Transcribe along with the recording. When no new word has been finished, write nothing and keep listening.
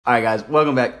Alright guys,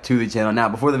 welcome back to the channel. Now,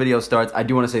 before the video starts, I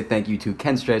do want to say thank you to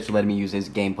Ken Stretch for letting me use his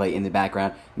gameplay in the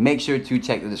background. Make sure to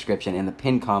check the description and the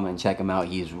pinned comment and check him out.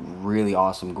 He is really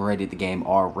awesome, great at the game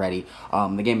already.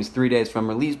 The game is 3 days from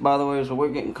release, by the way, so we're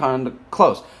getting kind of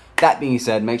close. That being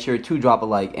said, make sure to drop a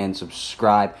like and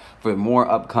subscribe for more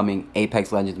upcoming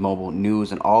Apex Legends mobile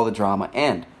news and all the drama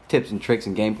and tips and tricks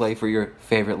and gameplay for your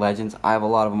favorite legends. I have a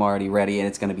lot of them already ready, and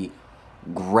it's going to be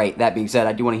great. That being said,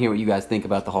 I do want to hear what you guys think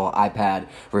about the whole iPad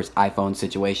versus iPhone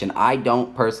situation. I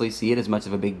don't personally see it as much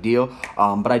of a big deal,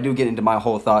 but I do get into my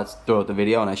whole thoughts throughout the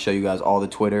video, and I show you guys all the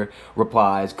Twitter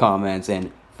replies, comments,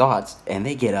 and thoughts, and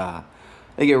they get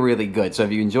really good. So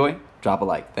if you enjoy, drop a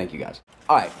like. Thank you guys.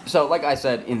 Alright, so like I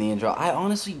said in the intro, I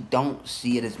honestly don't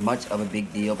see it as much of a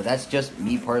big deal, but that's just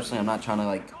me personally. I'm not trying to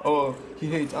like, oh, he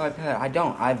hates iPad. I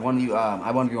don't. I have one of you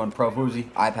on Pro Fuzi,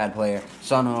 iPad player,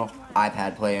 Sunho,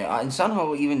 iPad player, and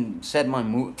Sunho even said my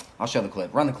move. I'll show the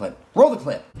clip. Run the clip. Roll the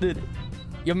clip. Dude,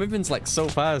 your movement's like so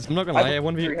fast. I'm not gonna lie. I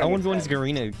wonder what his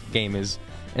Garena game is.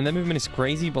 And that movement is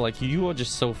crazy, but like you are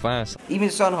just so fast. Even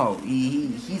Sunho,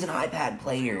 he's an iPad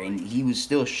player, and he was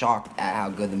still shocked at how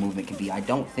good the movement can be. I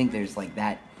don't think there's like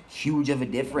that huge of a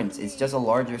difference. It's just a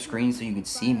larger screen so you can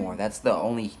see more. That's the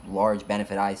only large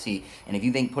benefit I see. And if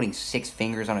you think putting 6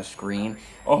 fingers on a screen,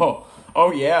 oh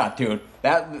yeah, dude,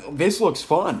 this looks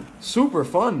fun, super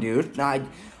fun, dude. Now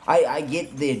I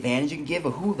get the advantage you can give,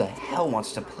 but who the hell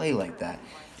wants to play like that?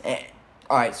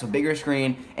 All right, so bigger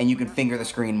screen, and you can finger the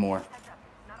screen more.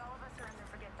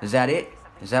 Is that it?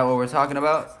 Is that what we're talking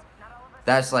about?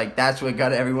 That's what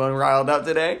got everyone riled up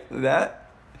today? That?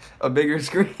 A bigger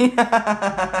screen?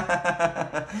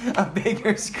 A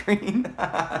bigger screen?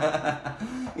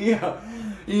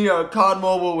 Yeah, COD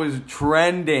Mobile was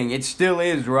trending. It still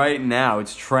is right now.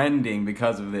 It's trending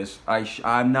because of this.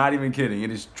 I'm not even kidding. It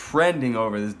is trending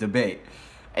over this debate.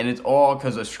 And it's all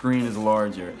because a screen is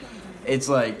larger. It's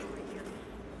like,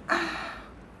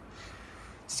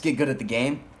 just get good at the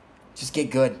game. Just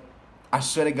get good. I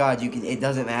swear to God, you can. It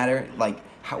doesn't matter. Like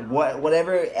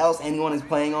whatever else anyone is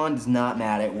playing on does not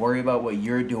matter. Worry about what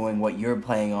you're doing, what you're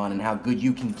playing on, and how good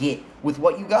you can get with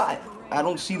what you got. I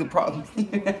don't see the problem.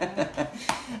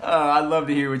 I'd love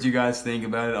to hear what you guys think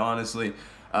about it. Honestly,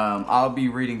 I'll be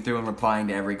reading through and replying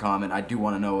to every comment. I do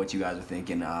want to know what you guys are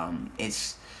thinking.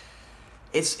 It's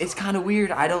kind of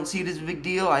weird. I don't see it as a big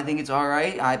deal. I think it's all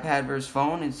right. iPad versus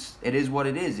phone. It is what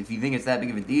it is. If you think it's that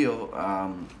big of a deal,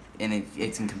 and if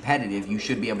it's competitive, you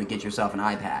should be able to get yourself an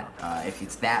iPad. If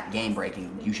it's that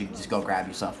game-breaking, you should just go grab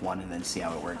yourself one and then see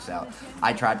how it works out.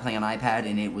 I tried playing on iPad,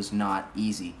 and it was not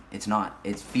easy. It's not.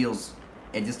 It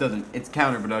just doesn't. It's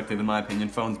counterproductive, in my opinion.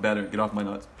 Phone's better. Get off my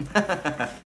nuts.